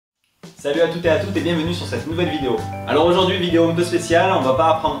Salut à toutes et à toutes et bienvenue sur cette nouvelle vidéo. Alors aujourd'hui, vidéo un peu spéciale, on va pas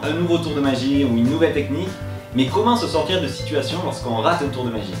apprendre un nouveau tour de magie ou une nouvelle technique, mais comment se sortir de situation lorsqu'on rate un tour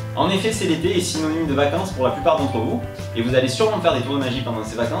de magie. En effet, c'est l'été et synonyme de vacances pour la plupart d'entre vous, et vous allez sûrement faire des tours de magie pendant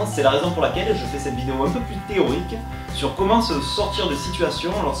ces vacances. C'est la raison pour laquelle je fais cette vidéo un peu plus théorique sur comment se sortir de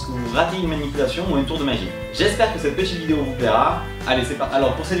situation lorsque vous ratez une manipulation ou un tour de magie. J'espère que cette petite vidéo vous plaira. Allez, c'est parti.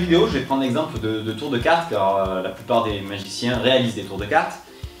 Alors pour cette vidéo, je vais prendre l'exemple de tours de cartes, car la plupart des magiciens réalisent des tours de cartes.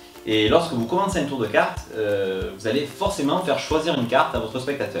 Et lorsque vous commencez un tour de cartes, vous allez forcément faire choisir une carte à votre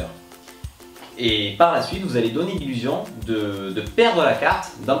spectateur. Et par la suite, vous allez donner l'illusion de perdre la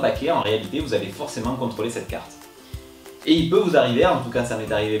carte dans le paquet. En réalité, vous allez forcément contrôler cette carte. Et il peut vous arriver, en tout cas ça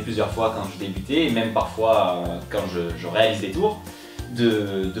m'est arrivé plusieurs fois quand je débutais, et même parfois quand je réalise des tours,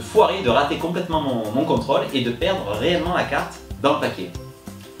 de foirer, de rater complètement mon contrôle et de perdre réellement la carte dans le paquet.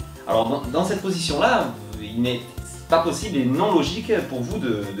 Alors dans cette position-là, il n'est pas possible et non logique pour vous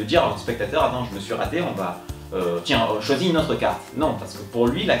de dire à votre spectateur « Attends, je me suis raté, on va... tiens, choisis une autre carte ». Non, parce que pour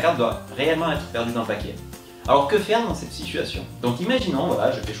lui, la carte doit réellement être perdue dans le paquet. Alors que faire dans cette situation? Donc imaginons,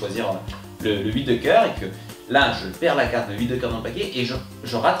 voilà, je fais choisir le 8 de cœur et que là, je perds la carte de 8 de cœur dans le paquet et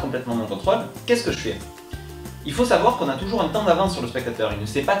je rate complètement mon contrôle. Qu'est-ce que je fais? Il faut savoir qu'on a toujours un temps d'avance sur le spectateur, il ne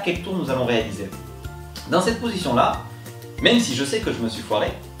sait pas quel tour nous allons réaliser. Dans cette position-là, même si je sais que je me suis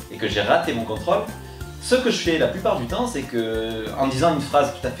foiré et que j'ai raté mon contrôle, ce que je fais la plupart du temps, c'est que, en disant une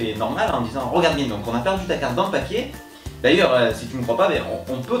phrase tout à fait normale, en disant « Regarde bien, donc on a perdu ta carte dans le paquet. D'ailleurs, si tu ne me crois pas,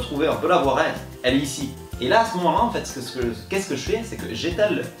 on peut la voir, elle est ici. » Et là, à ce moment-là, en fait, qu'est-ce que je fais? C'est que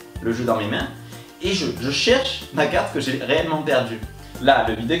j'étale le jeu dans mes mains et je cherche ma carte que j'ai réellement perdue. Là,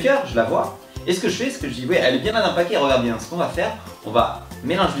 le 8 de cœur, je la vois. Et ce que je fais, c'est que je dis « Oui, elle est bien là dans le paquet, regarde bien. » Ce qu'on va faire, on va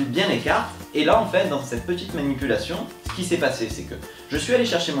mélanger bien les cartes. Et là, en fait, dans cette petite manipulation, ce qui s'est passé, c'est que je suis allé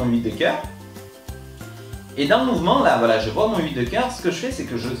chercher mon 8 de cœur. Et dans le mouvement, là, voilà, je vois mon 8 de cœur. Ce que je fais, c'est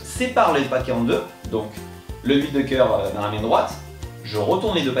que je sépare les paquets en deux. Donc, le 8 de cœur dans la main droite, je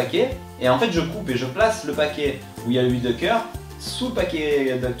retourne les deux paquets. Et en fait, je coupe et je place le paquet où il y a le 8 de cœur sous le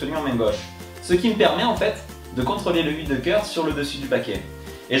paquet tenu en main gauche. Ce qui me permet, en fait, de contrôler le 8 de cœur sur le dessus du paquet.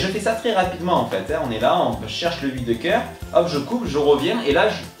 Et je fais ça très rapidement, en fait. On est là, on cherche le 8 de cœur. Hop, je coupe, je reviens. Et là,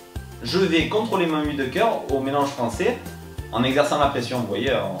 je vais contrôler mon 8 de cœur au mélange français, en exerçant la pression, vous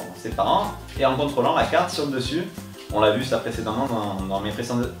voyez, en séparant et en contrôlant la carte sur le dessus. On l'a vu ça précédemment dans mes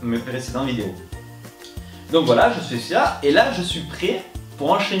précédentes vidéos. Donc voilà, je suis là et là je suis prêt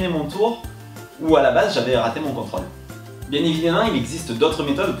pour enchaîner mon tour où à la base j'avais raté mon contrôle. Bien évidemment, il existe d'autres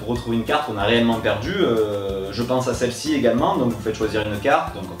méthodes pour retrouver une carte qu'on a réellement perdue. Je pense à celle-ci également, donc vous faites choisir une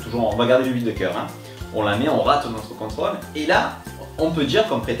carte, donc toujours on va garder le 8 de cœur. On la met, on rate notre contrôle et là on peut dire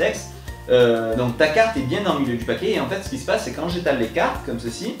comme prétexte donc ta carte est bien dans le milieu du paquet et en fait ce qui se passe c'est quand j'étale les cartes comme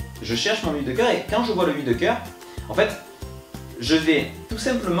ceci, je cherche mon 8 de cœur et quand je vois le 8 de cœur, en fait je vais tout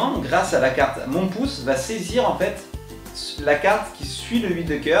simplement grâce à la carte, mon pouce va saisir en fait la carte qui suit le 8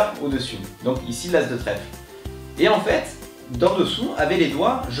 de cœur au dessus, donc ici l'as de trèfle. Et en fait d'en dessous avec les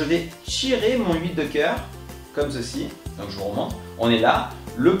doigts je vais tirer mon 8 de cœur comme ceci, donc je vous remontre, on est là,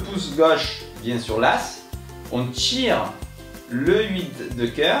 le pouce gauche vient sur l'as, on tire le 8 de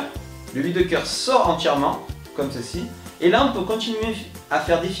cœur. Le 8 de cœur sort entièrement, comme ceci. Et là, on peut continuer à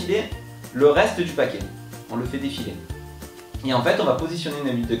faire défiler le reste du paquet. On le fait défiler. Et en fait, on va positionner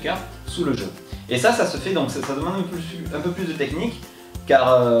le 8 de cœur sous le jeu. Et ça se fait, donc ça demande un peu plus de technique,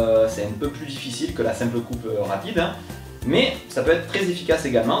 car c'est un peu plus difficile que la simple coupe rapide. Mais ça peut être très efficace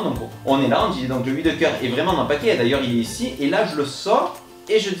également. Donc on est là, on dit donc le 8 de cœur est vraiment dans le paquet. D'ailleurs, il est ici. Et là, je le sors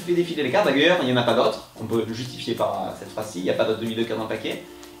et je fais défiler les cartes. D'ailleurs, il n'y en a pas d'autres. On peut le justifier par cette phrase-ci. Il n'y a pas d'autres 8 de cœur dans le paquet.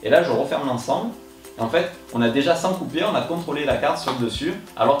 Et là, je referme l'ensemble. En fait, on a déjà sans couper, on a contrôlé la carte sur le dessus,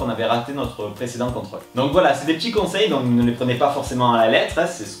 alors qu'on avait raté notre précédent contrôle. Donc voilà, c'est des petits conseils, donc ne les prenez pas forcément à la lettre,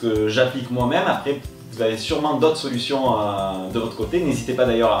 c'est ce que j'applique moi-même. Après, vous avez sûrement d'autres solutions de votre côté, n'hésitez pas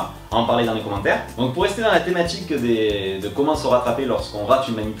d'ailleurs à en parler dans les commentaires. Donc pour rester dans la thématique de comment se rattraper lorsqu'on rate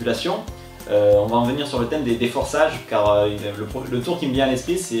une manipulation, on va en venir sur le thème des forçages, car le tour qui me vient à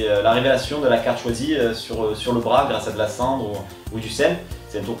l'esprit, c'est la révélation de la carte choisie sur le bras grâce à de la cendre ou du sel.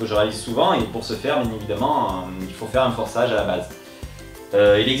 C'est un tour que je réalise souvent et pour ce faire, bien évidemment, il faut faire un forçage à la base.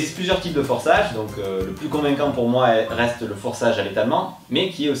 Il existe plusieurs types de forçage, donc le plus convaincant pour moi reste le forçage à l'étalement, mais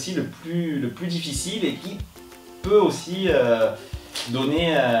qui est aussi le plus difficile et qui peut aussi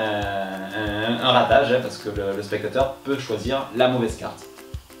donner un ratage, parce que le spectateur peut choisir la mauvaise carte.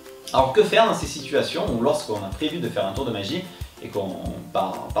 Alors que faire dans ces situations où lorsqu'on a prévu de faire un tour de magie et qu'on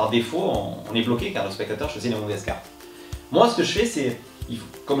par défaut on est bloqué car le spectateur choisit la mauvaise carte? Moi ce que je fais c'est,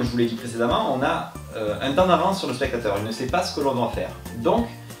 comme je vous l'ai dit précédemment, on a un temps d'avance sur le spectateur, il ne sait pas ce que l'on va faire. Donc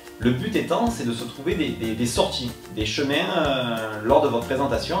Le but étant, c'est de se trouver des sorties, des chemins lors de votre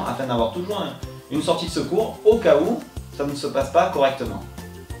présentation afin d'avoir toujours une sortie de secours au cas où ça ne se passe pas correctement.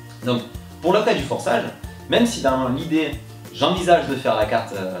 Donc, pour le cas du forçage, même si dans l'idée, j'envisage de faire la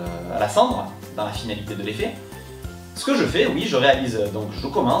carte à la cendre, dans la finalité de l'effet, ce que je fais, oui, je réalise, donc je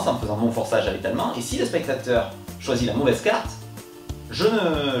commence en faisant mon forçage à l'étalement, et si le spectateur choisit la mauvaise carte, je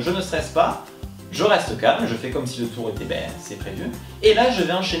ne stresse pas, je reste calme, je fais comme si le tour était, c'est prévu, et là je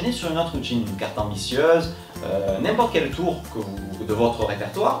vais enchaîner sur une autre routine, une carte ambitieuse, n'importe quel tour de votre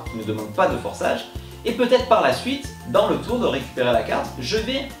répertoire, qui ne demande pas de forçage, et peut-être par la suite, dans le tour de récupérer la carte, je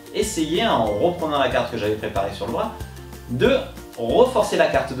vais essayer, en reprenant la carte que j'avais préparée sur le bras, de reforcer la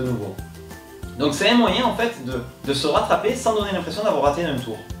carte de nouveau. Donc c'est un moyen en fait de se rattraper sans donner l'impression d'avoir raté un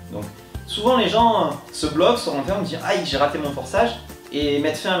tour. Donc souvent les gens se bloquent, se renferment, disent « Aïe, j'ai raté mon forçage » et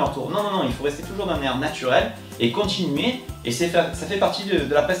mettre fin à leur tour. Non, non, non, il faut rester toujours d'un air naturel et continuer, et ça fait partie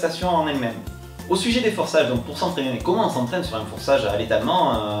de la prestation en elle-même. Au sujet des forçages, donc pour s'entraîner, comment on s'entraîne sur un forçage à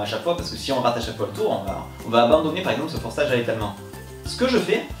l'étalement à chaque fois, parce que si on rate à chaque fois le tour, on va abandonner par exemple ce forçage à l'étalement. Ce que je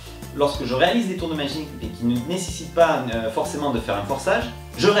fais, lorsque je réalise des tours de magie et qui ne nécessitent pas forcément de faire un forçage,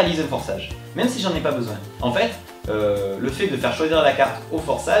 je réalise un forçage, même si j'en ai pas besoin. En fait, le fait de faire choisir la carte au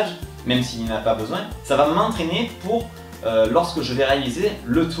forçage, même s'il n'y en a pas besoin, ça va m'entraîner pour lorsque je vais réaliser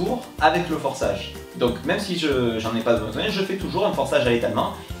le tour avec le forçage. Donc même si j'en ai pas besoin, je fais toujours un forçage à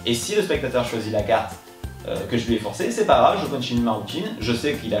l'étalement, et si le spectateur choisit la carte que je lui ai forcée, c'est pas grave, je continue ma routine, je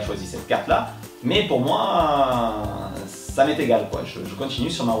sais qu'il a choisi cette carte là, mais pour moi, ça m'est égal, quoi. Je continue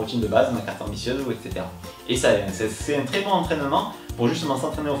sur ma routine de base, ma carte ambitieuse, etc. Et c'est un très bon entraînement pour justement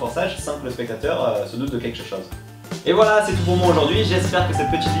s'entraîner au forçage sans que le spectateur se doute de quelque chose. Et voilà, c'est tout pour moi aujourd'hui, j'espère que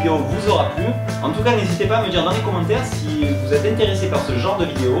cette petite vidéo vous aura plu. En tout cas, n'hésitez pas à me dire dans les commentaires si vous êtes intéressé par ce genre de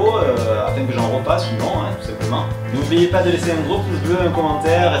vidéo, afin que j'en repasse ou non, tout simplement. N'oubliez pas de laisser un gros pouce bleu, un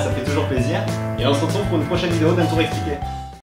commentaire, ça fait toujours plaisir. Et on se retrouve pour une prochaine vidéo d'un tour expliqué.